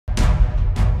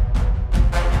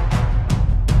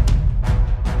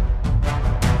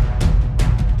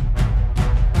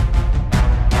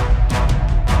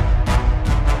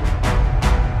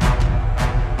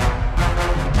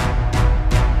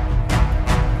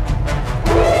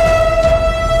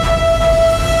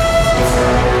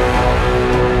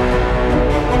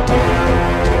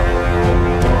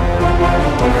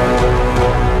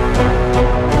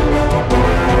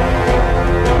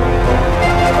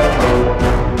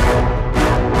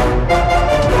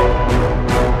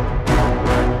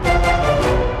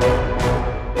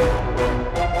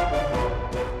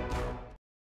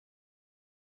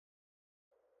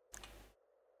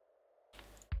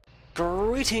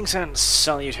Greetings and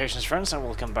salutations, friends, and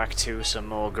welcome back to some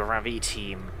more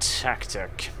Graviteam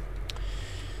tactic.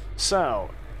 So,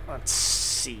 let's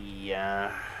see.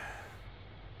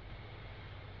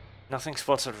 Nothing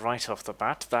spotted right off the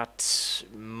bat. That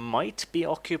might be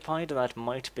occupied, that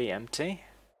might be empty.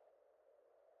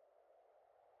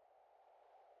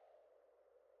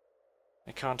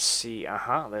 I can't see.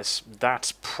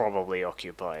 That's probably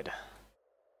occupied.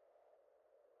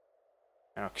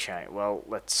 Okay, well,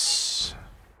 let's...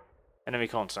 Enemy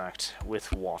contact.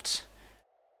 With what?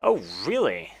 Oh,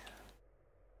 really?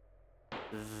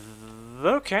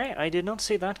 Okay, I did not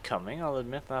see that coming, I'll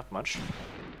admit that much.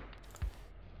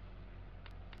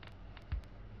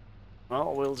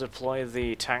 Well, we'll deploy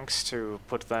the tanks to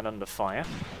put that under fire.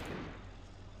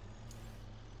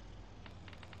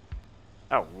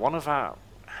 Oh, one of our...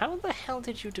 How the hell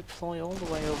did you deploy all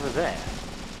the way over there?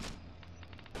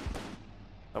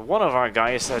 One of our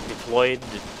guys had deployed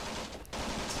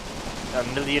a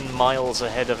million miles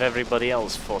ahead of everybody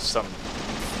else for some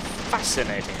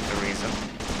fascinating reason.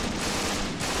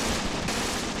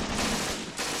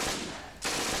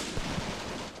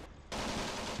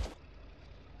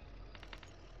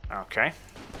 Okay.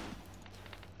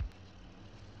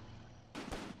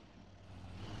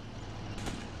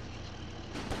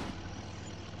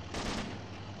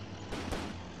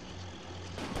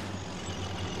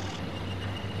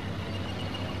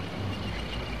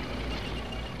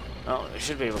 Well, we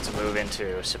should be able to move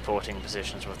into supporting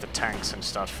positions with the tanks and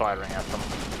start firing at them.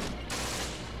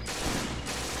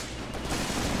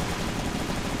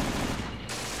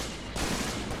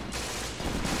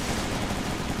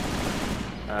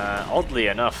 Oddly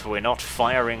enough, we're not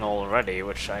firing already,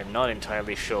 which I'm not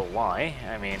entirely sure why.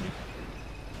 I mean,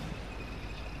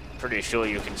 pretty sure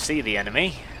you can see the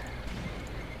enemy.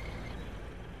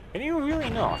 Can you really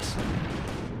not?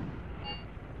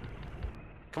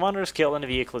 Commander is killed and the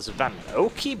vehicle is abandoned.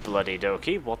 Okie bloody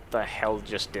dokie, what the hell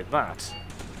just did that?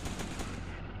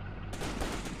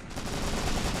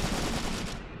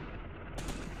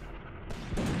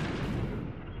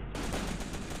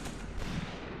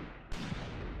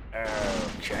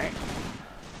 Okay.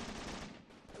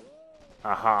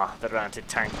 Aha, there are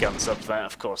anti-tank guns up there,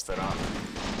 of course there are.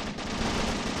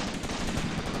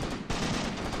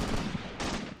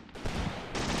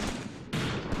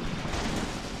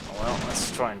 Well, let's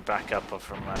try and back up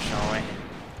from that, shall we?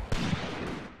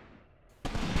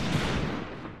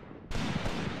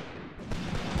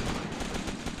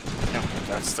 No,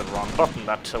 that's the wrong button,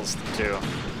 that tells them to...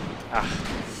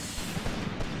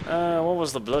 what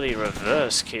was the bloody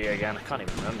reverse key again? I can't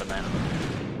even remember now.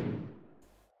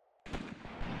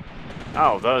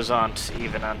 Oh, those aren't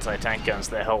even anti-tank guns,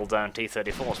 they hold down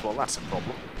T-34s. Well, that's a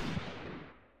problem.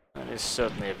 That is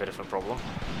certainly a bit of a problem.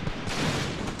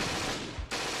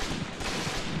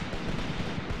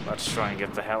 Let's try and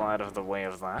get the hell out of the way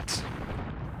of that.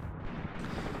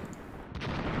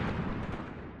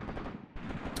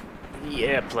 The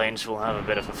airplanes will have a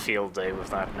bit of a field day with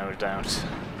that, no doubt.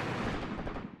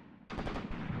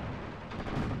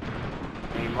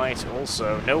 We might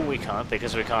also... No, we can't,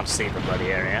 because we can't see the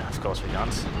bloody area. Of course we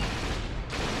can't.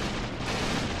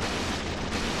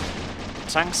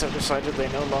 Tanks have decided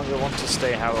they no longer want to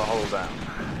stay how a hold down.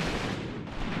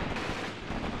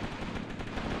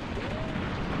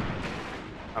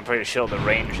 I'm pretty sure the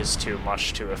range is too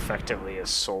much to effectively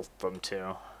assault them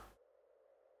too.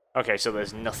 Okay, so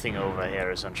there's nothing over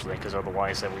here essentially, because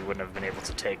otherwise we wouldn't have been able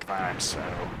to take that, so...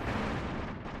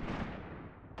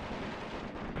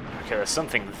 Okay, there's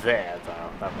something there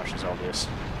though, that much is obvious.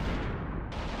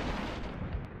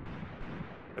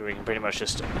 But we can pretty much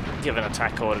just give an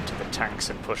attack order to the tanks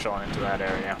and push on into that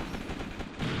area.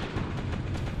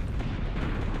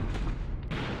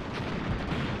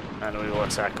 And we will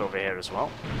attack over here as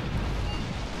well.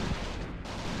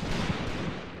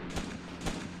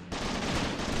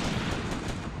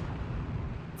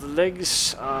 The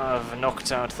legs have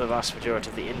knocked out the vast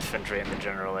majority of the infantry in the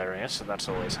general area, so that's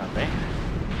always handy.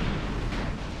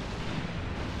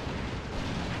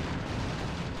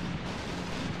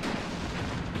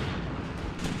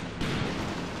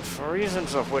 For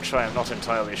reasons of which I am not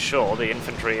entirely sure, the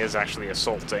infantry is actually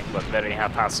assaulting, but very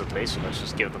haphazardly, so let's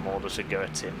just give them orders to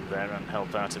get in there and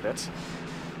help out a bit.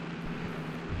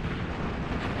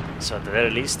 So at the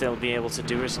very least they'll be able to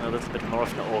do it in a little bit more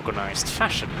of an organized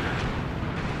fashion.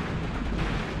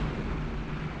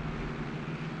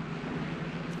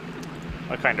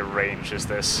 What kind of range is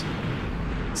this?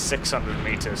 600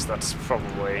 meters, that's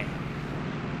probably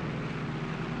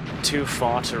too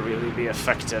far to really be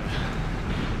effective.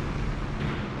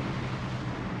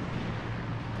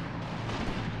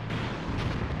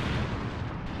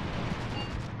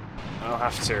 I'll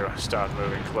have to start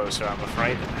moving closer, I'm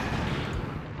afraid.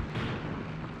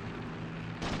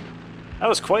 That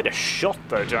was quite a shot,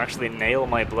 though, to actually nail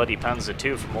my bloody Panzer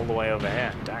II from all the way over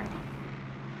here. Dang.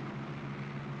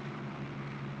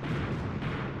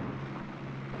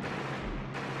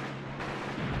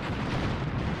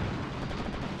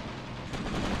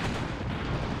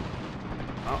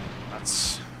 Oh,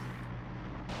 that's...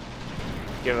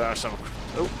 Give that some...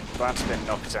 Oh, that's been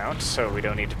knocked out, so we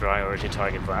don't need to priority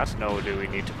target that, nor do we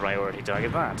need to priority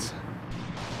target that.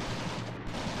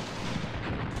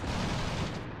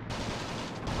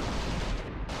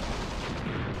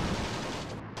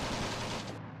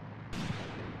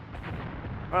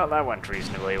 Well, that went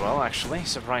reasonably well, actually,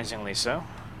 surprisingly so.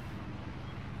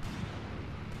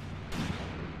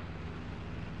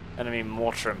 Enemy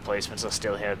mortar emplacements are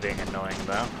still here being annoying,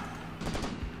 though.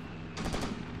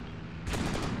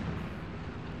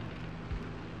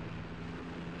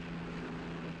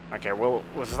 Okay, well,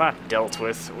 with that dealt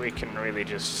with, we can really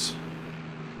just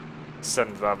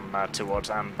send them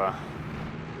towards Amber.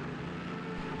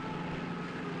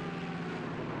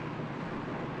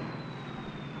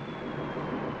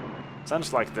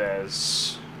 Sounds like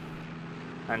there's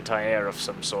anti-air of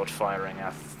some sort firing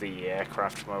at the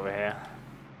aircraft from over here.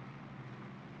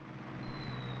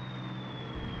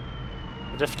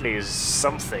 There definitely is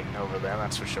something over there,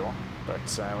 that's for sure. But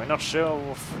we're not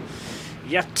sure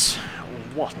yet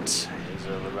what is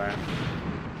over there.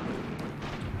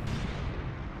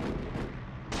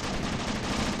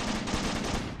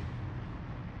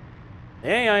 The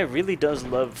AI really does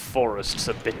love forests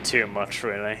a bit too much,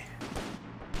 really.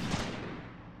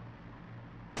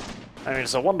 I mean,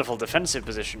 it's a wonderful defensive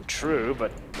position, true,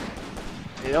 but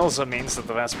it also means that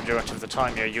the vast majority of the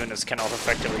time your units cannot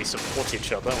effectively support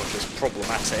each other, which is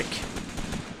problematic.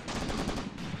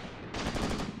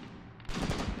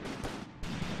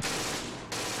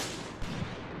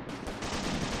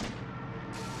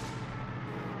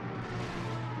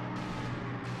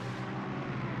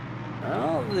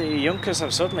 Well, the Junkers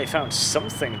have certainly found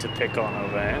something to pick on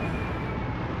over here.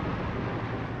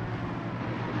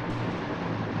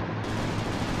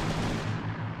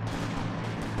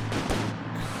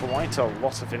 Quite a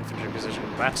lot of infantry position.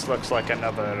 That looks like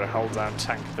another hold-down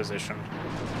tank position.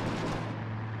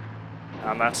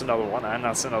 And that's another one, and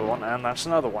that's another one, and that's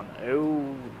another one.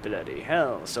 Oh, bloody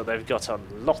hell. So they've got a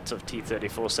lot of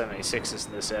T-34-76s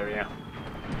in this area.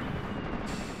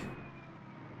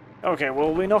 Okay,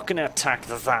 well, we're not going to attack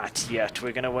that yet.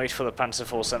 We're going to wait for the Panzer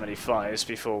 475s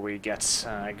before we get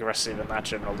aggressive in that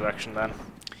general direction then.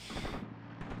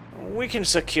 We can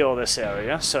secure this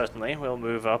area, certainly. We'll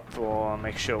move up or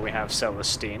make sure we have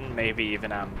Celestine, maybe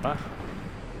even Amber.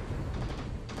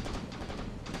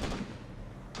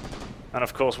 And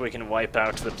of course we can wipe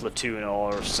out the platoon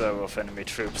or so of enemy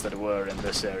troops that were in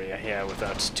this area here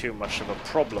without too much of a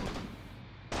problem.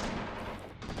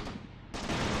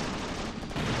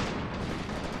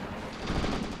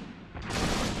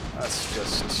 Let's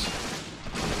just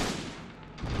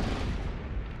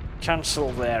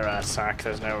cancel their attack.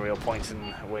 There's no real point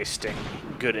in wasting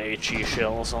good HE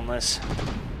shells on this.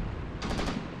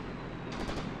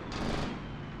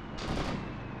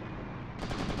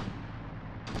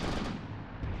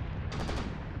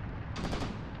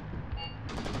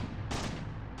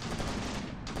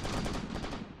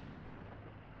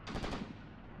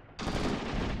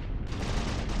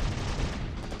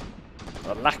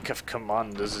 The lack of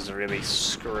commanders is really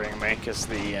screwing me, because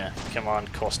the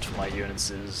command cost for my units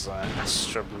is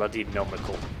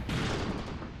astra-bloody-nomical.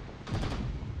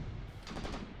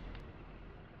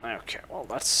 Okay, well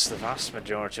that's the vast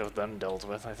majority of them dealt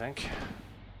with, I think.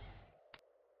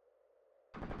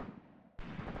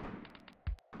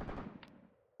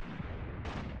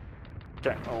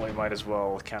 Okay, well we might as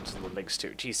well cancel the links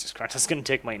too. Jesus Christ, that's going to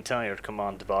take my entire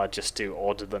command bar just to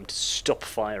order them to stop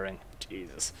firing.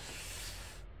 Jesus.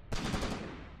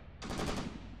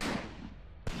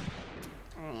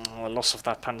 The loss of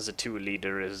that Panzer II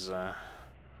leader is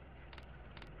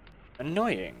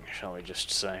annoying, shall we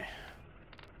just say.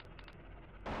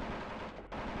 I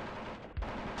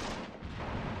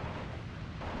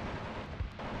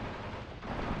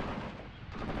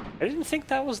didn't think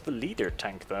that was the leader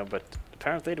tank though, but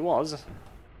apparently it was.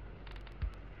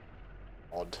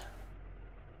 Odd.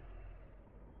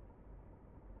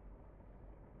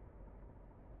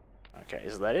 Okay,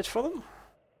 is that it for them?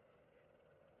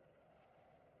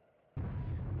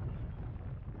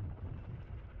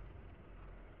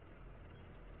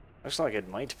 Looks like it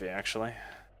might be, actually.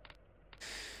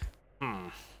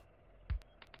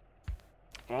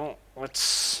 Well,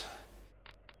 let's...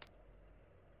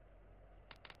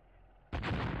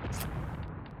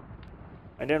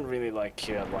 I don't really like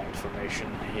line formation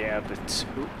here, but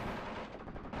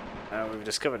we've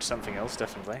discovered something else,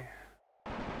 definitely.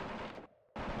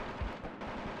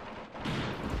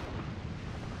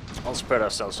 I'll spread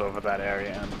ourselves over that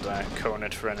area and cone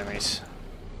it for enemies.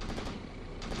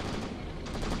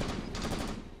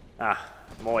 Ah,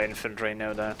 more infantry,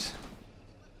 no doubt.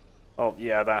 Oh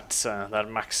yeah, that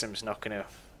Maxim's not going to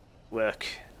work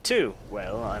too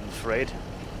well, I'm afraid.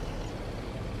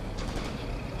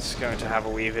 It's going to have a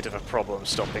wee bit of a problem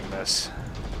stopping this.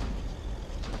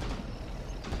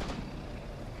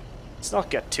 Let's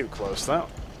not get too close though.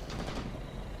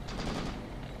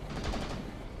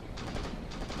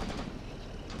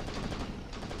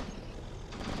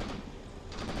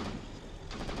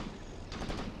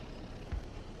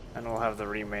 And we'll have the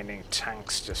remaining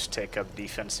tanks just take up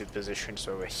defensive positions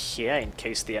over here in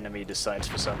case the enemy decides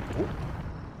for some... Ooh.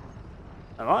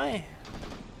 Am I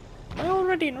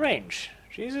already in range?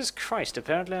 Jesus Christ,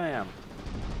 apparently I am.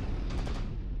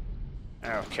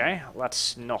 Okay,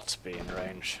 let's not be in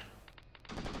range.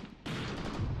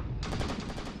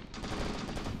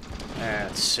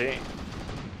 Let's see.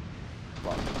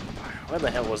 Well, where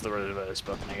the hell was the reverse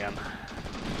button again?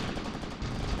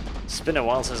 It's been a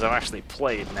while since I've actually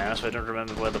played now, so I don't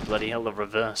remember where the bloody hell the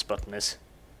reverse button is.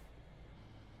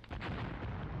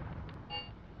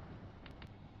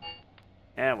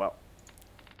 Yeah, well.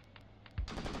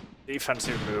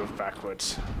 Defensive move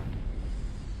backwards.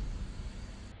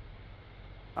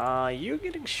 Are you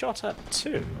getting shot at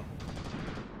too?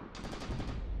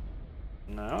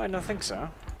 No, I don't think so.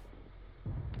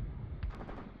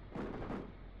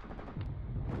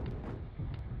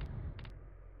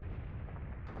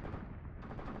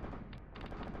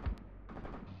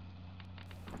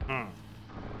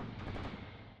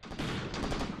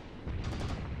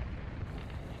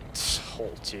 Let's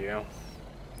halt you.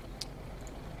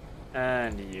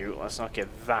 And you. Let's not get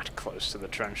that close to the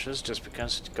trenches, just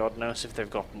because God knows if they've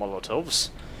got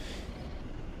Molotovs.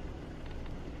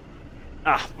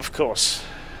 Ah, of course.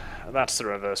 That's the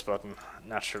reverse button,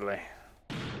 naturally.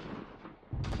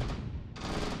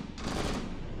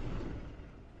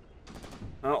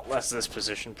 Well, that's this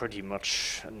position pretty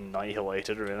much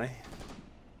annihilated, really.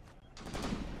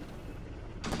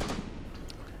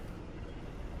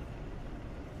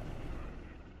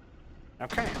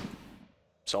 Okay.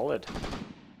 Solid.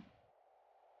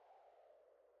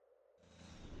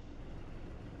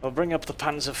 We'll bring up the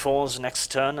Panzer IVs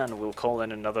next turn and we'll call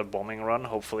in another bombing run.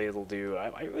 Hopefully it'll do...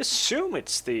 I assume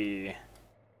it's the...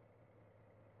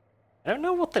 I don't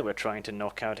know what they were trying to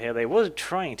knock out here. They were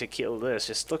trying to kill this.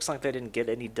 It looks like they didn't get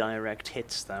any direct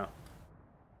hits, though.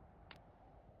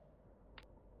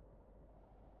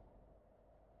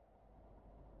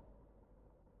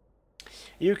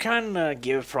 You can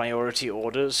give priority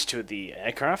orders to the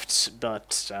aircrafts,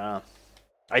 but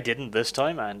I didn't this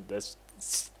time, and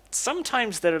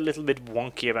sometimes they're a little bit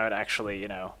wonky about actually, you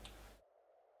know,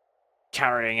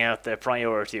 carrying out their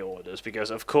priority orders,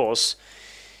 because, of course,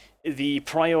 the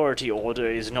priority order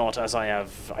is not, as I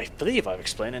believe I've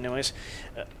explained anyways,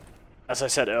 as I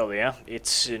said earlier,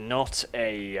 it's not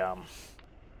a,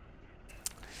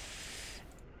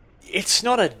 it's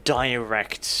not a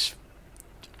direct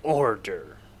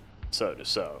order, so to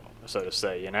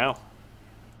say, you know?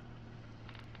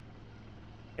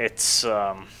 It's,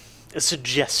 a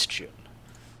suggestion.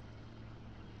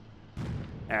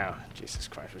 Oh, Jesus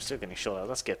Christ, we're still getting shot at.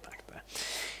 Let's get back there.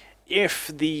 If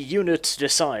the unit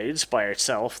decides by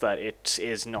itself that it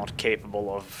is not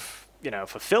capable of, you know,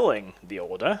 fulfilling the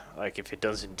order, like if it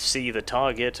doesn't see the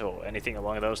target or anything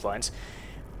along those lines,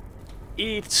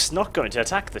 it's not going to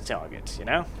attack the target, you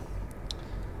know?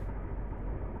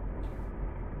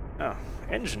 Oh,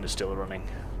 engine is still running.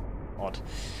 Odd.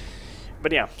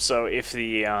 But yeah, so if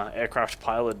the aircraft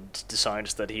pilot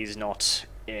decides that he's not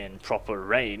in proper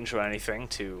range or anything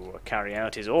to carry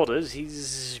out his orders,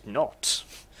 he's not.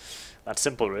 That's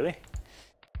simple, really.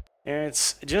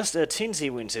 It's just a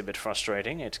teensy-weensy bit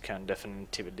frustrating, it can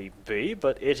definitely be,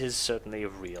 but it is certainly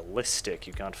realistic,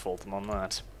 you can't fault them on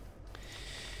that.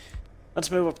 Let's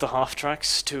move up the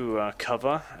half-tracks to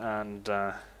cover, and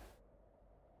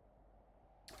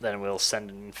then we'll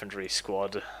send an infantry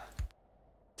squad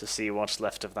to see what's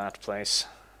left of that place.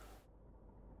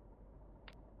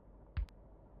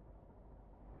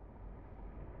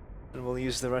 And we'll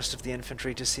use the rest of the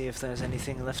infantry to see if there's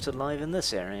anything left alive in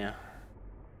this area.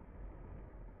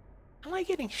 Am I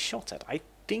getting shot at? I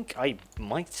think I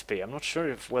might be. I'm not sure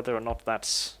if whether or not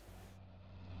that's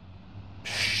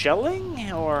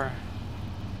shelling or...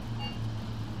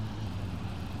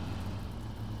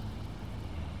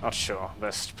 Not sure.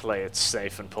 Best play it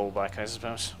safe and pull back, I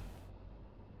suppose.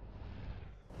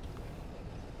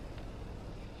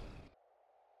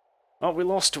 Well, we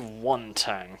lost one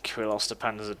tank. We lost a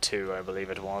Panzer II, I believe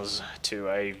it was, to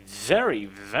a very,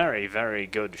 very, very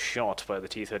good shot by the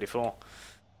T-34.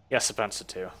 Yes, a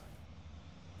Panzer II.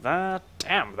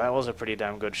 Damn, that was a pretty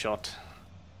damn good shot.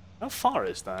 How far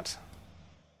is that?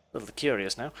 A little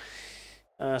curious now.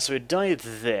 So it died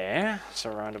there,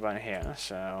 so around about here,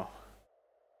 so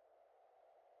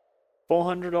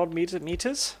 400 odd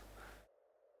meters?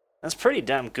 That's pretty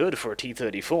damn good for a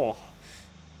T-34.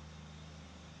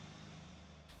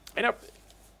 You know,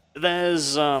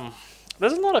 there's a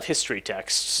lot of history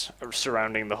texts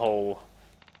surrounding the whole...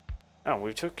 Oh,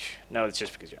 we took... No, it's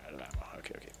just because you're out of ammo.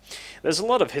 Okay, okay. There's a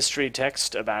lot of history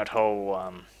text about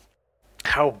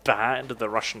how bad the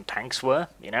Russian tanks were,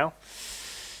 you know?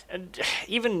 And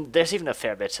there's even a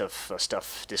fair bit of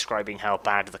stuff describing how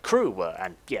bad the crew were.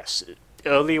 And yes,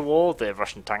 early war, the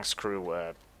Russian tanks crew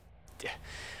were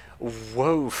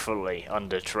woefully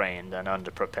undertrained and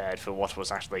underprepared for what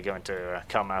was actually going to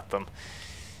come at them.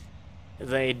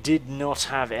 They did not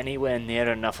have anywhere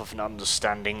near enough of an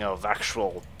understanding of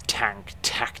actual tank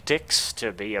tactics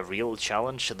to be a real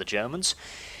challenge to the Germans.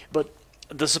 But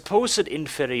the supposed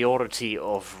inferiority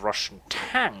of Russian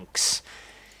tanks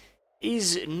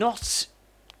is not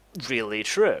really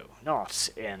true. Not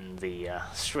in the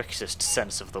strictest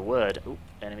sense of the word. Ooh,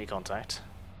 enemy contact.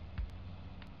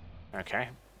 Okay.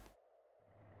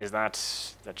 Is that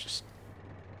just...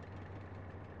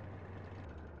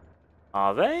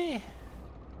 Are they?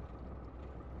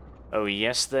 Oh,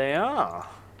 yes they are.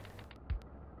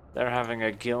 They're having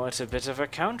a go at a bit of a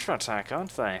counterattack,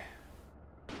 aren't they?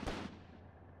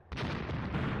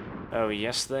 Oh,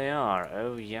 yes they are.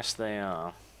 Oh, yes they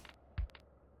are.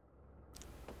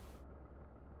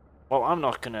 Well, I'm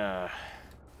not gonna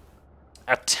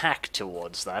attack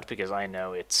towards that, because I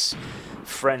know its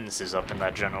friends is up in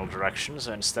that general direction,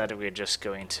 so instead we're just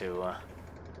going to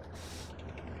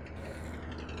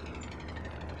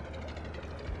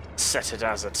set it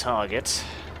as a target.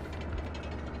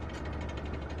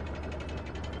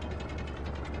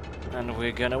 And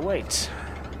we're gonna wait.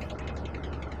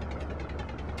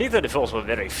 T-34s were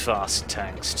very fast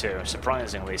tanks too,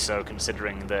 surprisingly so,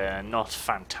 considering they're not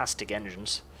fantastic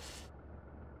engines.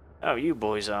 Oh, you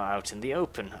boys are out in the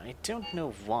open. I don't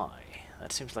know why.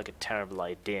 That seems like a terrible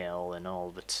idea all in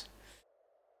all, but...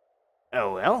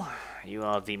 Oh well, you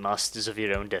are the masters of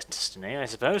your own destiny, I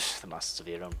suppose. The masters of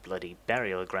your own bloody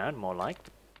burial ground, more like.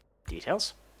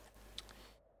 Details.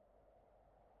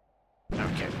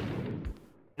 Okay.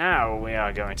 Now we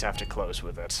are going to have to close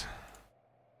with it.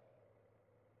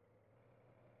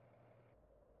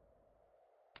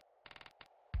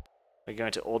 We're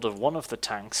going to order one of the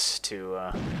tanks to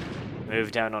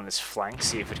move down on its flank,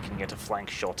 see if it can get a flank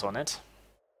shot on it.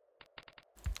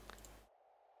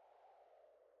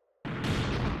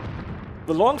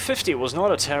 The Long 50 was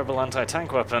not a terrible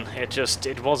anti-tank weapon,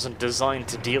 it wasn't designed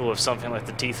to deal with something like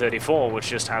the T-34, which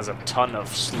just has a ton of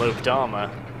sloped armor.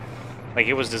 Like,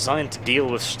 it was designed to deal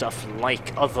with stuff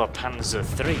like other Panzer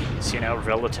IIIs, you know,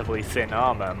 relatively thin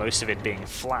armor, most of it being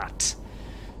flat.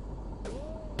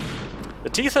 The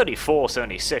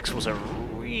T-34-76 was a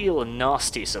real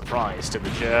nasty surprise to the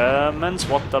Germans.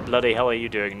 What the bloody hell are you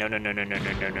doing? No, no, no, no, no,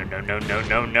 no, no, no, no, no, no,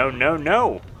 no, no, no,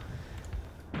 no!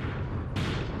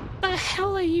 What the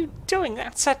hell are you doing?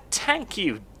 That's a tank,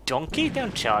 you donkey!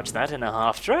 Don't charge that in a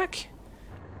half-track!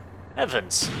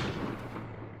 Heavens!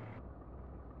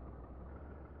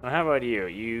 Well, how about you?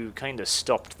 You kind of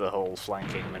stopped the whole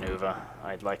flanking maneuver.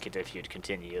 I'd like it if you'd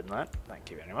continue in that.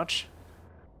 Thank you very much.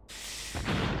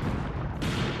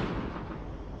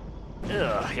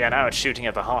 Ugh, yeah, now it's shooting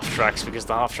at the half-tracks because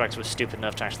the half-tracks were stupid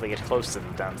enough to actually get close to the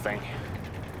damn thing.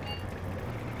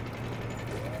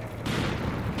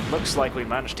 Looks like we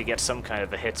managed to get some kind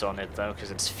of a hit on it though,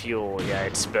 because it's fuel, yeah,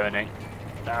 it's burning.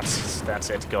 That's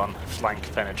it, gone.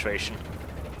 Flank penetration.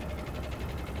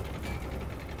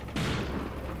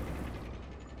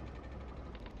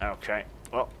 Okay,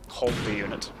 well, hold the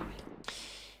unit.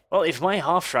 Well, if my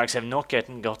half-tracks have not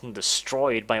gotten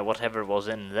destroyed by whatever was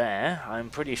in there, I'm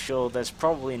pretty sure there's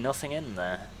probably nothing in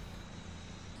there.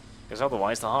 Because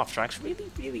otherwise the half-tracks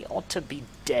really, really ought to be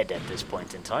dead at this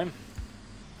point in time.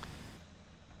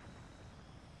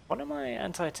 What are my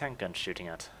anti-tank guns shooting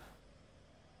at?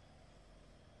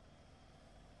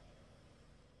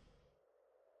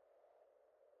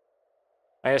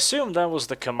 I assume that was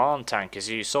the command tank. As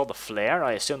you saw the flare,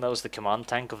 I assume that was the command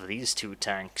tank of these two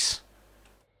tanks.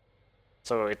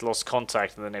 So it lost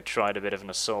contact and then it tried a bit of an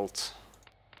assault.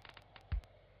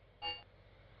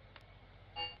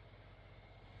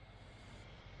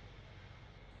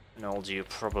 In all due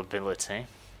probability.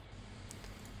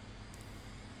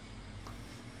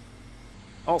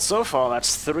 Well, so far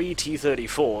that's 3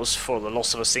 T-34s for the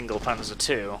loss of a single Panzer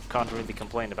II. Can't really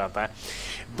complain about that.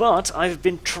 But I've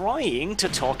been trying to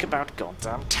talk about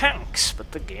goddamn tanks,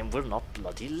 but the game will not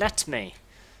bloody let me.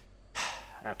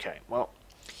 Okay, well,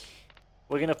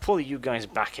 we're going to pull you guys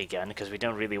back again, because we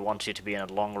don't really want you to be in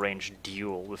a long-range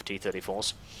duel with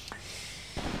T-34s.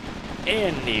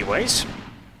 Anyways.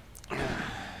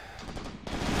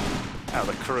 Oh,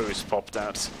 the crew's popped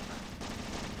out.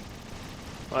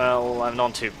 Well, I'm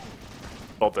not too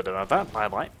bothered about that.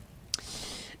 Bye-bye.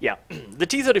 Yeah, the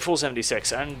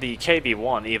T-34-76 and the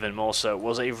KV-1, even more so,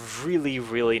 was a really,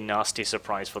 really nasty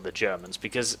surprise for the Germans,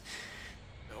 because,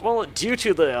 well, due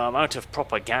to the amount of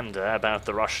propaganda about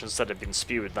the Russians that had been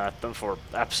spewed at them for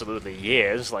absolutely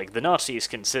years, like, the Nazis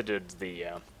considered the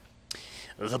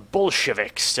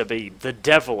Bolsheviks to be the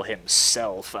devil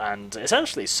himself, and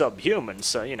essentially subhuman,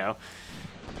 so, you know,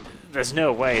 there's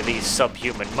no way these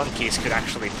subhuman monkeys could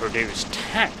actually produce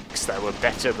tanks that were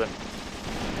better than,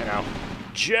 you know,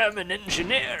 German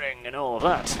engineering and all of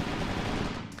that.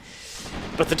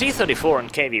 But the T-34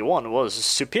 and KV-1 was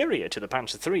superior to the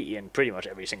Panzer III in pretty much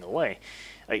every single way.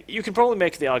 You can probably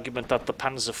make the argument that the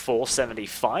Panzer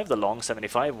IV-75, the long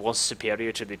 75, was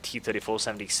superior to the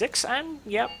T-34-76, and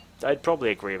yeah, I'd probably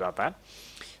agree about that.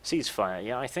 Ceasefire,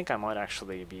 yeah, I think I might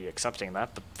actually be accepting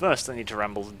that, but first I need to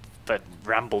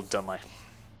rambled on my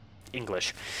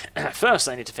English. First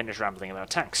I need to finish rambling about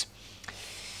tanks.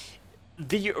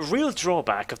 The real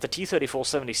drawback of the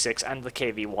T-34-76 and the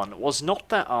KV-1 was not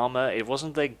their armor, it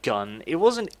wasn't their gun, it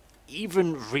wasn't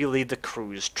even really the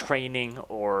crew's training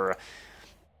or,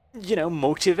 you know,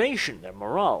 motivation, their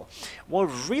morale.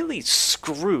 What really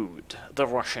screwed the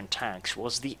Russian tanks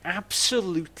was the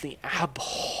absolutely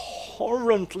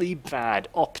abhorrently bad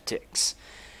optics.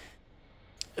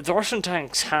 The Russian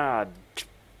tanks had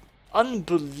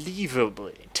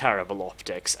unbelievably terrible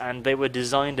optics, and they were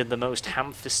designed in the most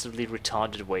ham-fistedly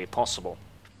retarded way possible.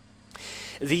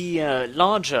 The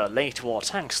larger late-war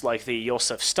tanks, like the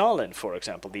Joseph Stalin, for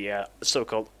example, the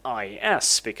so-called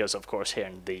IS, because of course here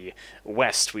in the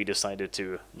West we decided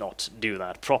to not do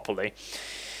that properly,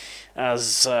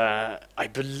 as I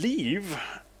believe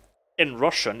in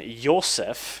Russian,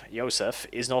 Joseph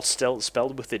is not still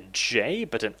spelled with a J,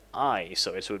 but an I,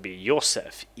 so it would be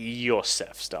Joseph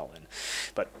Stalin.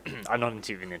 But I'm not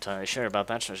even entirely sure about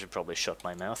that, so I should probably shut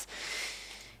my mouth.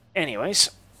 Anyways,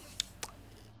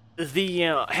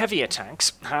 the heavier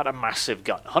tanks had a massive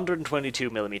gun,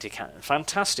 122mm cannon,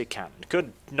 fantastic cannon,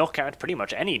 could knock out pretty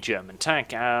much any German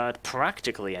tank at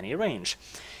practically any range.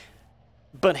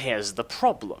 But here's the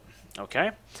problem,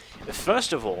 okay?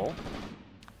 First of all,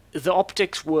 the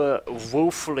optics were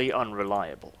woefully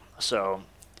unreliable, so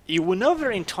you were never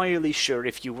entirely sure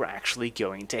if you were actually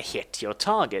going to hit your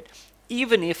target,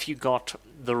 even if you got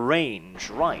the range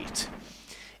right.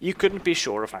 You couldn't be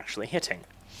sure of actually hitting.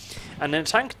 And in a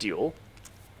tank duel,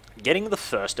 getting the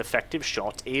first effective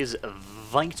shot is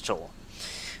vital,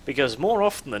 because more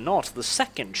often than not, the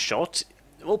second shot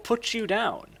will put you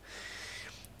down.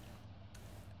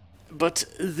 But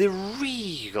the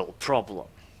real problem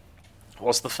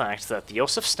was the fact that the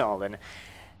Joseph Stalin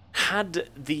had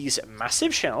these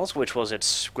massive shells, which was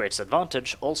its greatest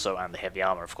advantage, also, and the heavy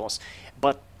armor, of course,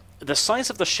 but the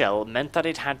size of the shell meant that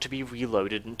it had to be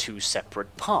reloaded in two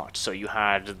separate parts. So you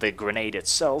had the grenade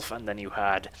itself, and then you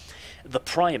had the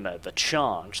primer, the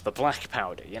charge, the black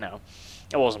powder, you know.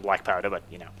 It wasn't black powder, but,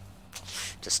 you know,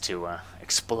 just to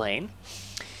explain.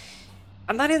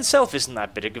 And that in itself isn't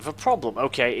that big of a problem.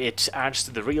 Okay, it adds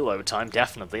to the reload time,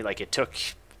 definitely, like it took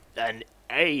an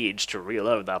age to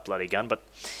reload that bloody gun, but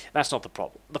that's not the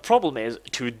problem. The problem is,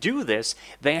 to do this,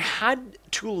 they had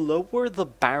to lower the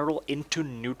barrel into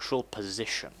neutral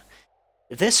position.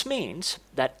 This means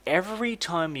that every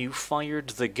time you fired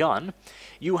the gun,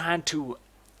 you had to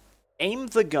aim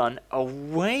the gun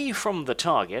away from the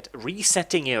target,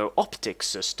 resetting your optics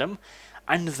system,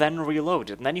 and then reload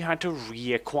it. And then you had to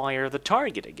reacquire the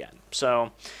target again.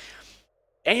 So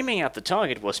aiming at the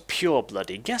target was pure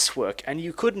bloody guesswork, and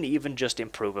you couldn't even just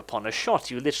improve upon a shot.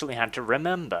 You literally had to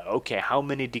remember, okay, how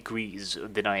many degrees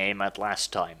did I aim at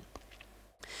last time?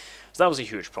 So that was a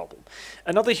huge problem.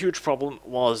 Another huge problem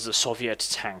was the Soviet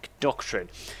tank doctrine.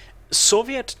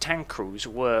 Soviet tank crews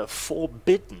were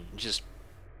forbidden, just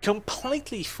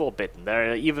completely forbidden.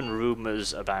 There are even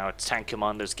rumors about tank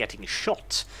commanders getting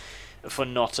shot for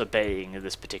not obeying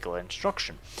this particular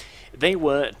instruction. They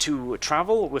were to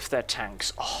travel with their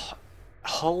tanks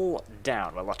hull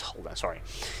down, well, not hull down, sorry,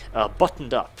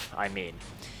 buttoned up, I mean.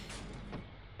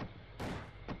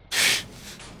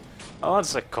 Oh,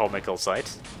 that's a comical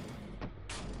sight.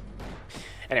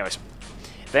 Anyways,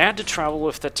 They had to travel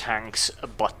with the tanks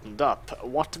buttoned up.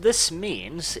 What this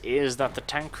means is that the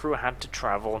tank crew had to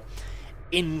travel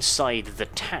inside the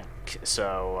tank,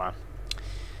 so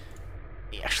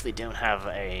you actually don't have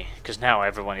a... because now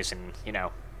everyone is in, you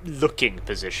know, looking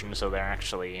position, so they're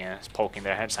actually poking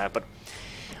their heads out, but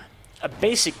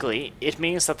basically, it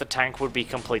means that the tank would be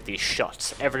completely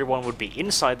shut. Everyone would be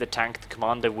inside the tank, the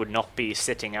commander would not be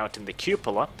sitting out in the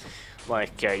cupola,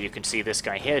 like you can see this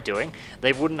guy here doing.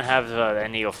 They wouldn't have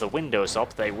any of the windows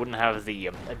up, they wouldn't have the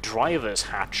driver's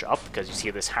hatch up, because you see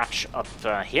this hatch up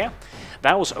here.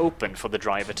 That was open for the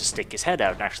driver to stick his head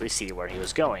out and actually see where he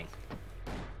was going.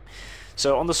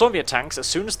 So on the Soviet tanks, as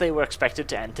soon as they were expected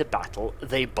to enter battle,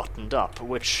 they buttoned up,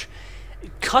 which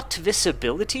cut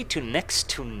visibility to next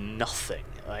to nothing.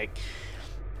 Like,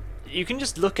 you can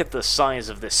just look at the size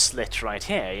of this slit right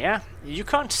here, yeah? You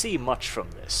can't see much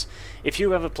from this. If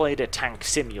you ever played a tank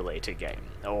simulator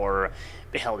game, or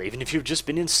hell, even if you've just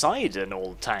been inside an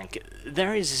old tank,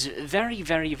 there is very,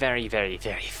 very, very, very,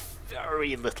 very,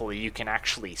 very little you can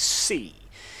actually see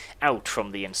out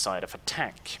from the inside of a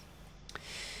tank.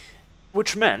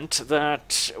 Which meant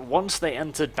that once they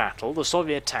entered battle, the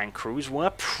Soviet tank crews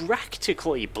were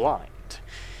practically blind.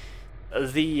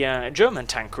 The German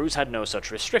tank crews had no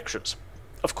such restrictions.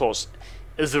 Of course,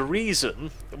 the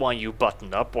reason why you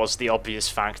buttoned up was the obvious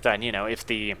fact that, you know, if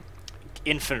the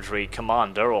infantry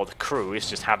commander or the crew is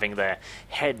just having their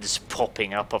heads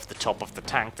popping up off the top of the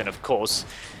tank, then of course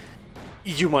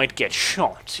you might get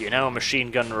shot, you know, machine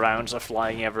gun rounds are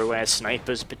flying everywhere,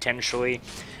 snipers potentially,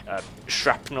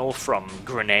 shrapnel from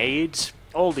grenades,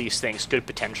 all these things could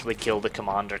potentially kill the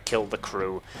commander, kill the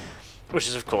crew, which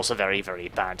is of course a very, very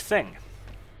bad thing.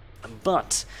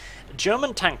 But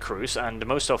German tank crews, and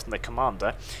most often the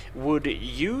commander, would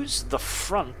use the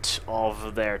front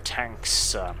of their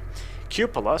tank's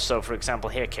cupola, so for example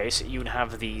here case, you'd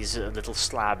have these little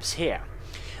slabs here.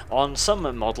 On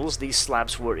some models, these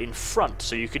slabs were in front,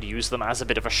 so you could use them as a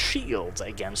bit of a shield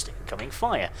against incoming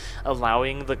fire,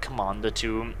 allowing the commander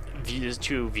to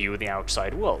view the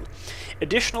outside world.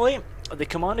 Additionally, the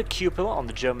commander cupola on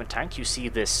the German tank, you see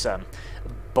this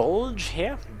bulge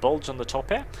here, bulge on the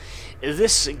top here.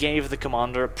 This gave the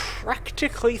commander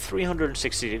practically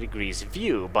 360 degrees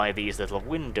view by these little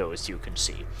windows you can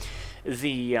see.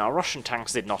 The Russian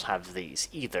tanks did not have these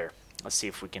either. Let's see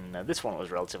if we can... this one was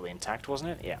relatively intact,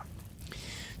 wasn't it? Yeah.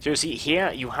 So you see,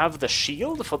 here you have the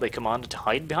shield for the commander to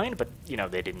hide behind, but, you know,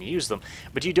 they didn't use them.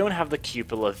 But you don't have the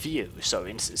cupola view, so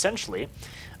essentially,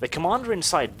 the commander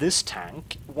inside this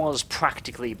tank was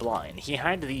practically blind. He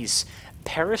had these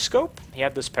periscope, he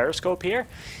had this periscope here,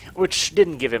 which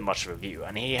didn't give him much of a view,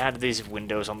 and he had these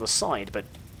windows on the side, but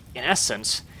in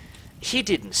essence, he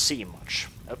didn't see much.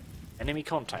 Enemy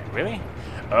contact, really?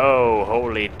 Oh,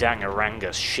 holy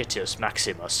dangarangus shitus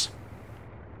maximus.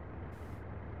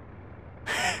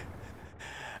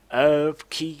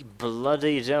 Okie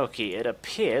bloody dokie, it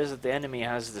appears that the enemy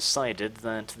has decided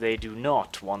that they do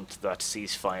not want that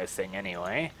ceasefire thing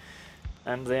anyway,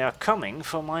 and they are coming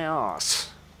for my arse.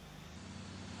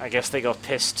 I guess they got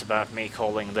pissed about me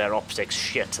calling their optics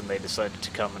shit and they decided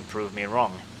to come and prove me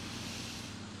wrong.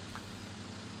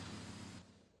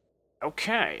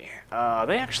 Okay,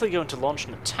 they actually going to launch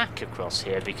an attack across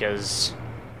here because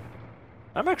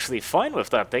I'm actually fine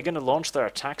with that. They're going to launch their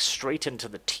attack straight into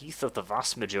the teeth of the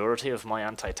vast majority of my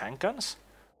anti-tank guns.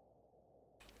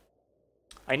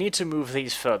 I need to move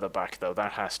these further back though,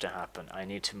 that has to happen. I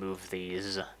need to move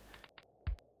these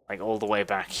like all the way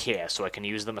back here so I can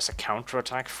use them as a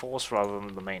counter-attack force rather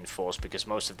than the main force, because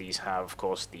most of these have, of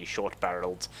course, the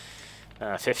short-barreled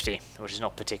 50, which is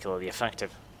not particularly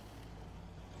effective.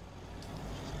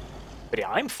 But yeah,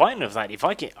 I'm fine with that. If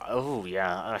I can... oh,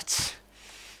 yeah,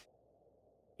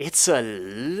 it's a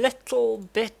little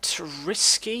bit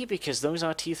risky, because those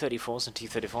are T-34s, and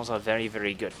T-34s are very,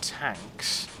 very good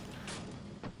tanks.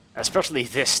 Especially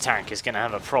this tank is going to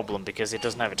have a problem, because it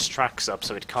doesn't have its tracks up,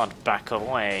 so it can't back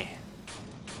away.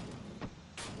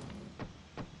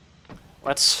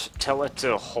 Let's tell it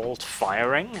to halt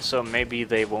firing, so maybe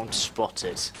they won't spot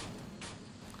it.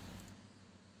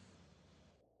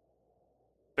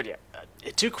 But yeah,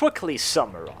 to quickly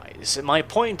summarize, my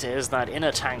point is that in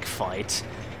a tank fight,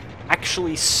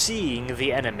 actually seeing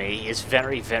the enemy is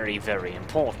very, very, very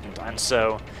important, and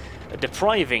so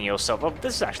depriving yourself of...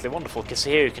 this is actually wonderful, because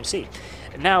here you can see,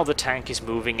 now the tank is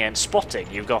moving and spotting.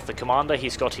 You've got the commander,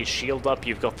 he's got his shield up,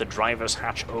 you've got the driver's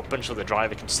hatch open so the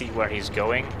driver can see where he's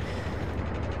going,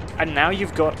 and now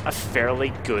you've got a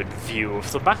fairly good view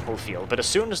of the battlefield. But as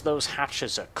soon as those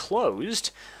hatches are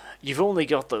closed, you've only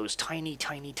got those tiny,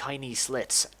 tiny, tiny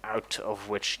slits out of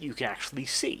which you can actually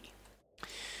see.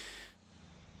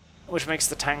 which makes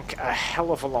the tank a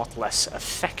hell of a lot less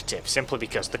effective, simply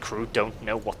because the crew don't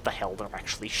know what the hell they're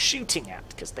actually shooting at,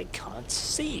 because they can't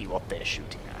see what they're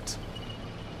shooting at.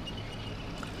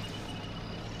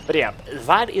 But yeah,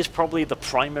 that is probably the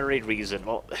primary reason.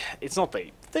 Well, it's not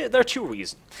there are two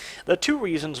reasons. There are two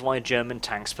reasons why German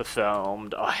tanks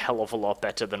performed a hell of a lot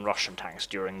better than Russian tanks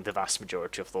during the vast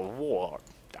majority of the war.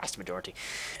 Vast majority.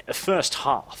 The first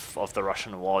half of the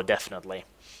Russian war, definitely.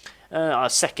 Our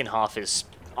second half is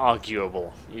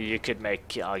arguable. You could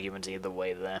make arguments either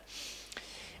way there.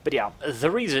 But yeah,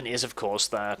 the reason is, of course,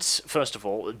 that, first of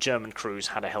all, German crews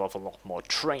had a hell of a lot more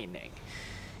training.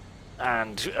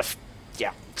 And,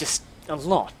 yeah, just a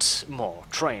lot more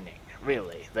training,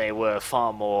 really. They were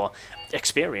far more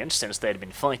experienced since they'd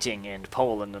been fighting in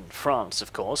Poland and France,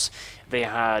 of course. They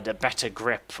had a better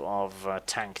grip of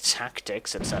tank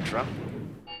tactics, etc.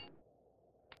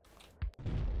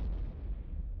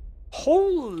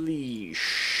 Holy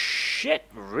shit,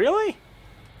 really?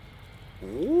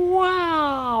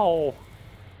 Wow!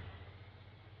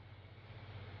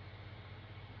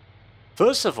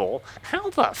 First of all, how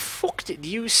the fuck did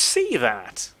you see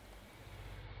that?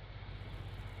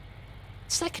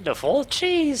 Second of all,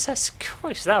 Jesus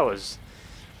Christ, that was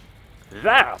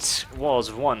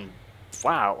one.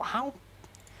 Wow,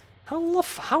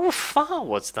 how far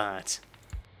was that?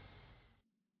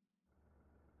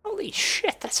 Holy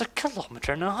shit, that's 1.5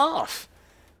 kilometers.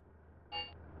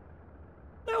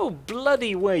 No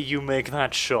bloody way you make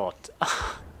that shot.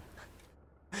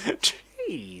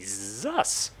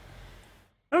 Jesus.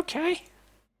 Okay.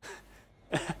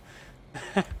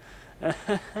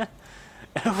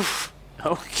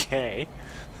 Okay.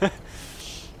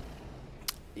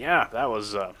 Yeah, that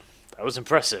was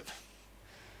impressive.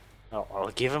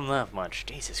 I'll give him that much.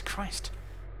 Jesus Christ.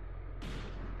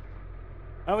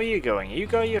 How are you going? You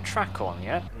got your track on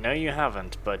yet? No, you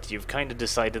haven't, but you've kind of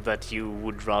decided that you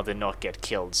would rather not get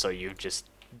killed, so you've just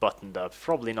buttoned up.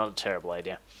 Probably not a terrible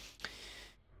idea.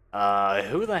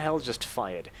 Who the hell just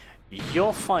fired?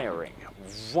 You're firing.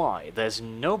 Why? There's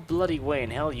no bloody way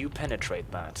in hell you penetrate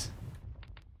that.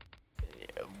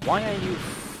 Why are you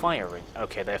firing?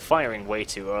 Okay, they're firing way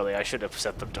too early. I should have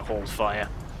set them to hold fire.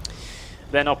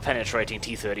 They're not penetrating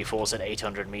T-34s at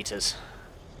 800 meters.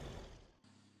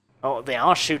 Oh, they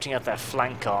are shooting at their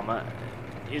flank armor.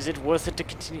 Is it worth it to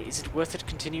continue? Is it worth it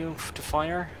continuing to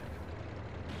fire?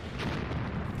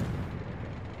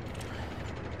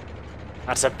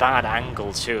 That's a bad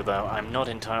angle too, though. I'm not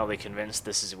entirely convinced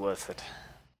this is worth it.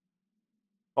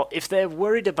 Well, if they're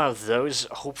worried about those,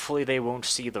 hopefully they won't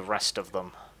see the rest of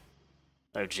them.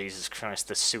 Oh, Jesus Christ,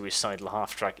 the suicidal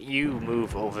half-track. You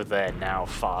move over there now.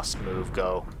 Fast move,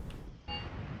 go.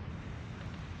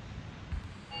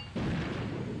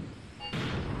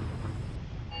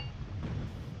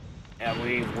 Yeah,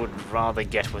 we would rather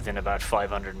get within about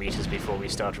 500 meters before we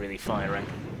start really firing.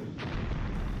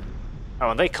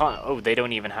 Oh, and they can't... Oh, they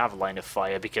don't even have line of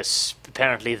fire because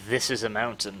apparently this is a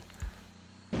mountain.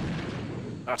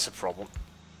 That's a problem.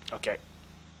 Okay.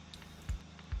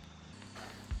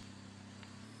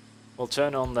 We'll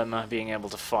turn on them being able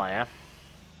to fire.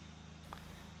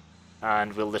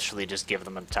 And we'll literally just give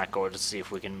them an attack order to see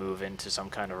if we can move into some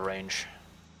kind of range.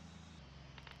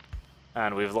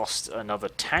 And we've lost another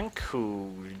tank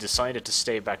who decided to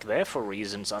stay back there for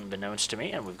reasons unbeknownst to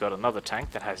me. And we've got another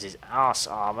tank that has his ass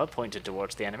armor pointed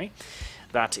towards the enemy.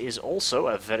 That is also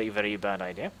a very, very bad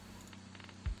idea.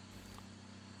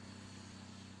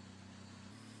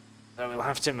 So we'll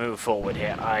have to move forward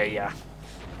here.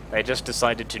 They just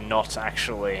decided to not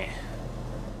actually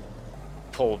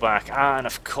pull back. Ah, and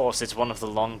of course it's one of the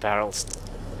long barrels.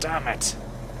 Damn it!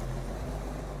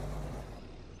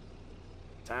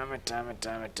 Damn it, damn it,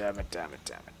 damn it, damn it, damn it,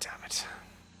 damn it, damn it.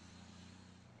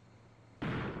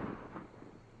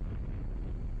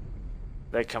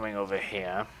 They're coming over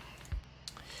here.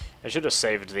 I should have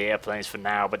saved the airplanes for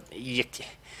now, but you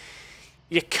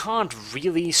can't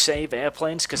really save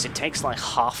airplanes because it takes like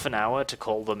half an hour to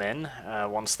call them in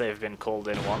once they've been called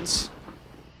in once.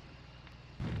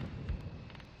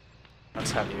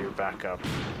 Let's have you back up.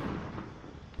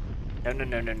 No, no,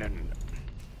 no, no, no, no.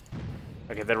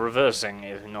 Okay, the reversing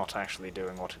is not actually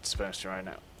doing what it's supposed to right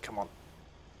now. Come on.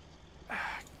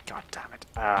 God damn it.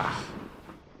 Ah.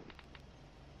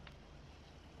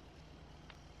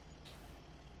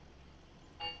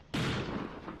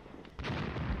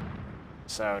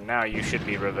 So now you should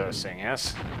be reversing,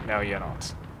 yes? No, you're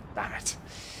not. Damn it.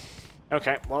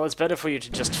 Okay, well it's better for you to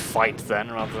just fight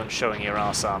then, rather than showing your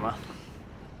ass armor.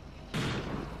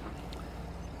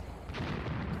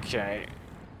 Okay.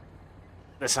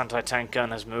 This anti-tank gun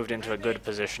has moved into a good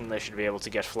position. They should be able to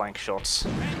get flank shots.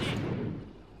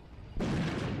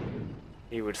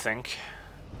 would think.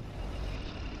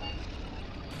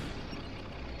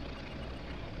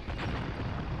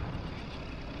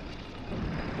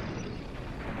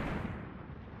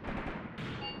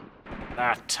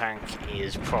 That tank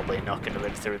is probably not going to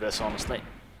live through this, honestly.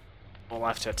 We'll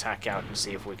have to attack out and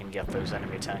see if we can get those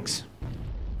enemy tanks.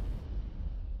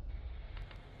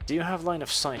 Do you have line of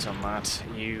sight on that?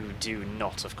 You do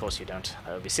not, of course you don't.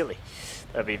 That would be silly.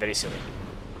 That would be very silly.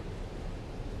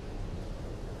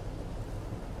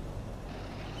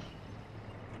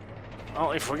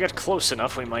 Well, if we get close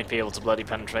enough, we might be able to bloody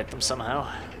penetrate them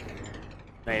somehow.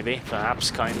 Maybe,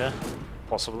 perhaps, kinda,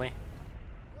 possibly.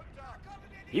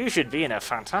 You should be in a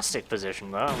fantastic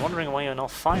position, though. I'm wondering why you're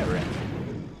not firing.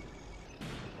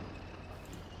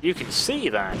 You can see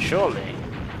that, surely.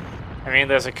 I mean,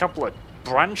 there's a couple of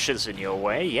branches in your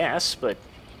way, yes, but...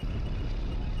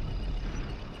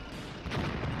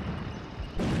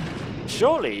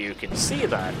 surely you can see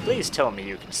that. Please tell me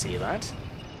you can see that.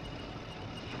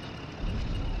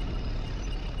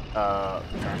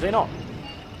 Apparently not.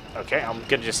 Okay, I'm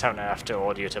gonna just have to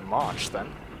order you to march, then.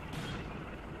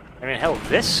 I mean, hell,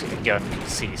 this gun can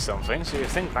see something, so you'd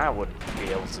think that would be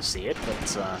able to see it,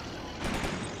 but,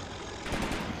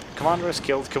 Commander is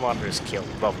killed, Commander is killed.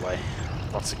 Lovely.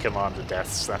 Lots of Commander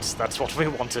deaths. That's what we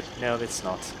wanted. No, it's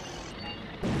not.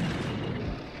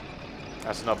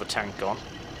 That's another tank gone.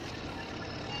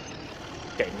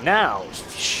 Okay, now,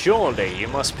 surely you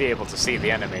must be able to see the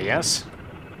enemy, yes?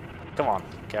 Come on.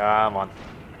 Come on.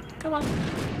 Come on.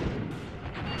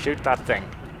 Shoot that thing.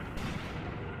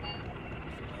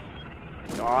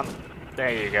 Go on.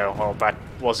 There you go. Well, that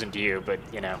wasn't you, but,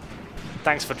 you know.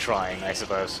 Thanks for trying, I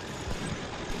suppose.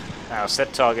 Now,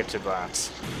 set target to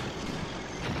that.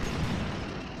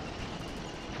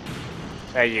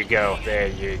 There you go. There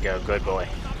you go. Good boy.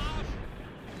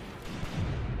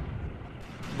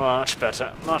 Much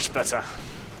better. Much better.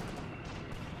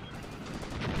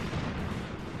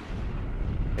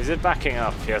 Is it backing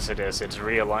up? Yes, it is. It's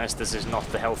realized this is not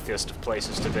the healthiest of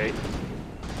places to be.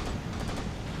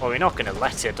 Well, we're not going to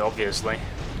let it, obviously.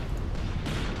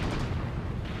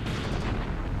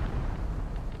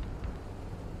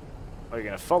 We're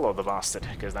going to follow the bastard,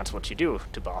 because that's what you do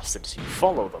to bastards. You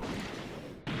follow them.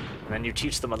 And then you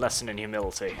teach them a lesson in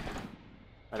humility.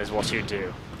 That is what you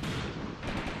do.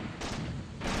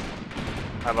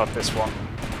 How about this one?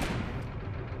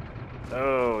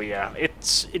 Oh, yeah.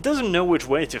 It doesn't know which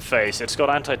way to face. It's got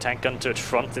anti-tank gun to its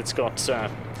front. It's got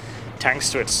tanks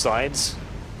to its sides.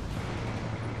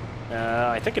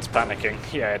 I think it's panicking.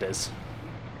 Yeah, it is.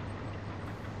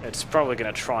 It's probably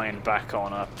going to try and back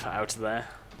on up out there.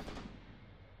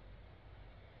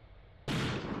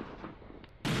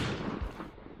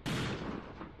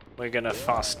 We're going to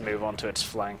fast move onto its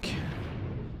flank.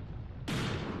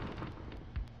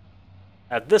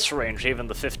 At this range, even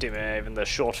the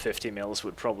short 50 mils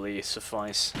would probably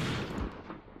suffice.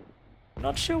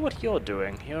 Not sure what you're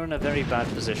doing. You're in a very bad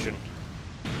position.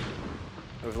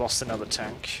 We've lost another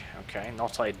tank. Okay,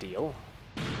 not ideal.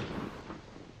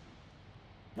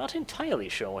 Not entirely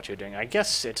sure what you're doing. I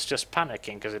guess it's just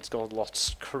panicking because it's got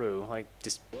lots of crew. Like,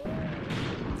 just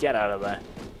get out of there.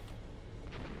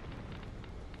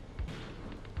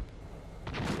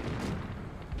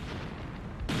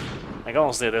 Like,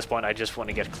 honestly, at this point, I just want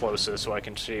to get closer so I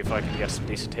can see if I can get some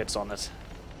decent hits on it.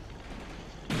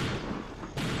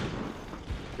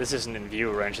 This isn't in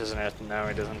view range, isn't it? No,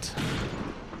 it isn't.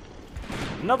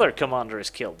 Another commander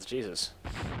is killed. Jesus.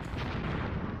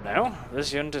 No?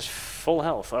 This unit is full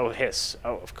health. Oh, his.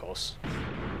 Oh, of course.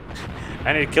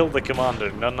 And it killed the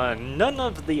commander. None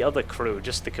of the other crew,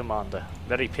 just the commander.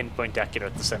 Very pinpoint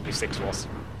accurate, the 76 was.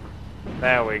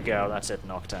 There we go. That's it,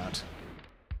 knocked out.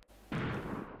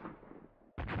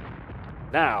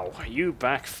 Now, you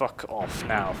back fuck off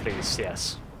now, please,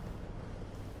 yes.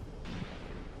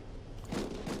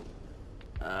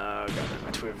 Oh,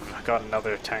 goddammit, we've got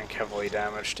another tank heavily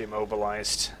damaged,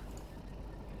 immobilized.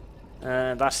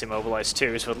 That's immobilized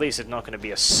too, so at least it's not going to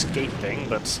be escaping,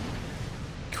 but...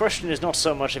 the question is not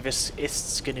so much if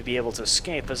it's going to be able to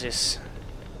escape as is...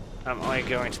 am I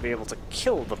going to be able to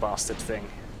kill the bastard thing?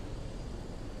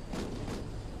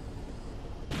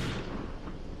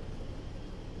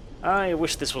 I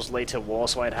wish this was later war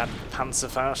so I'd had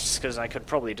Panzerfaust, because I could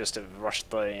probably just have rushed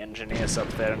the engineers up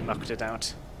there and knocked it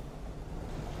out.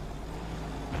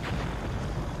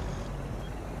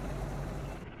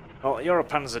 Well, you're a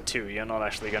Panzer II, you're not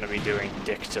actually going to be doing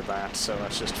dick to that, so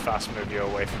let's just fast move you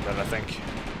away from that, I think.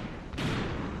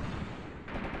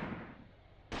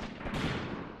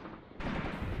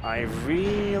 I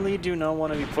really do not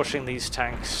want to be pushing these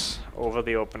tanks over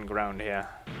the open ground here.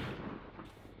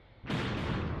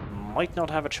 might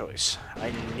not have a choice.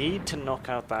 I need to knock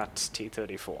out that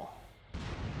T-34.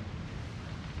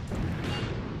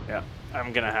 Yeah,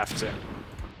 I'm gonna have to.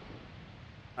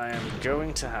 I am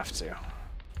going to have to.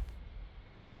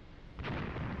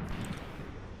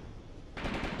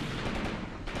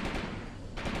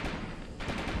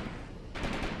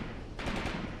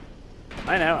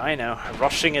 I know.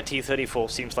 Rushing a T-34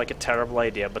 seems like a terrible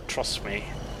idea, but trust me.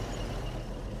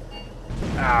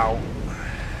 Ow.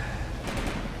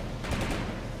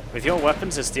 With your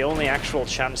weapons, it's the only actual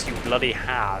chance you bloody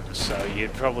have, so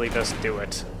you'd probably just do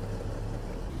it.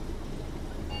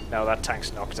 No, that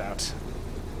tank's knocked out.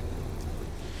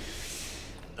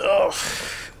 Ugh.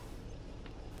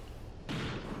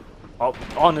 Well,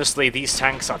 honestly, these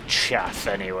tanks are chaff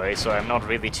anyway, so I'm not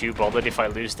really too bothered if I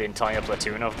lose the entire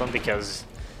platoon of them, because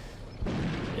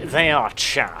they are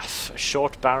chaff.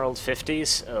 Short-barreled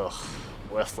 50s? Ugh.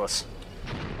 Worthless.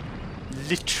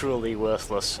 Literally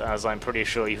worthless, as I'm pretty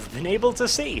sure you've been able to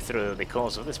see through the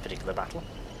course of this particular battle.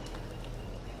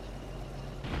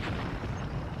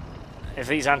 If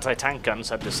these anti-tank guns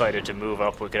had decided to move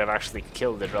up, we could have actually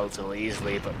killed it relatively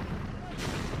easily, but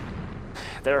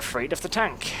they're afraid of the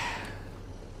tank.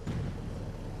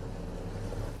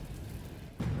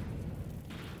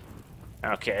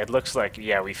 Okay, it looks like,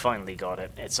 yeah, we finally got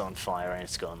it. It's on fire and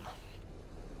it's gone.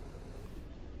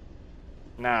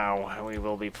 Now, we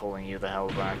will be pulling you the hell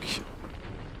back.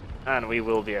 And we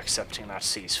will be accepting that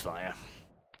ceasefire.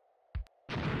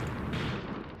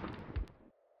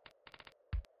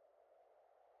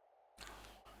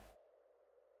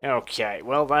 Okay,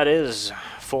 well that is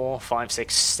 4, 5,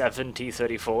 6, 7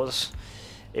 T-34s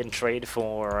in trade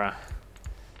for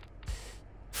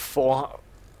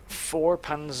four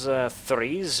Panzer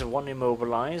IIIs, 1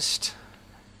 immobilized,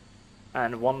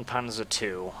 and 1 Panzer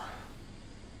II.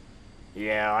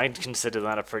 Yeah, I'd consider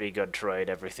that a pretty good trade,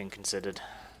 everything considered.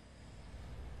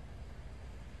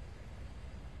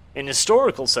 In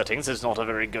historical settings, it's not a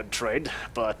very good trade,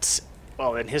 but,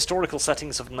 well, in historical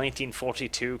settings of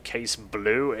 1942, case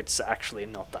blue, it's actually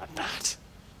not that bad.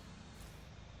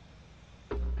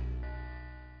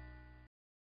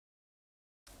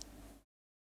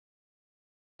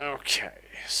 Okay,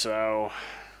 so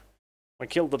we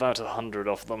killed about 100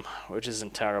 of them, which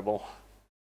isn't terrible.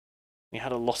 We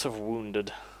had a lot of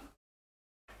wounded.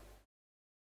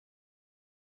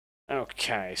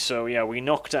 Okay, so yeah, we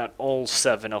knocked out all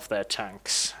 7 of their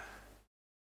tanks.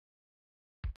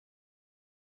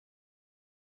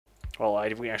 Well,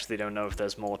 we actually don't know if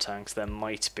there's more tanks. There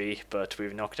might be, but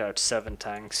we've knocked out 7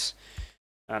 tanks,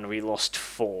 and we lost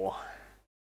 4.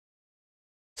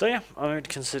 So yeah, I would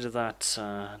consider that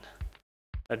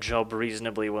a job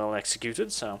reasonably well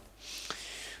executed, so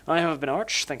I have been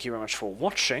Arch, thank you very much for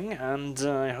watching, and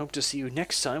I hope to see you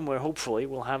next time, where hopefully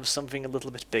we'll have something a little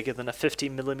bit bigger than a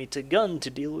 50mm gun to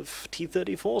deal with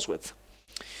T-34s with.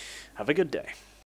 Have a good day.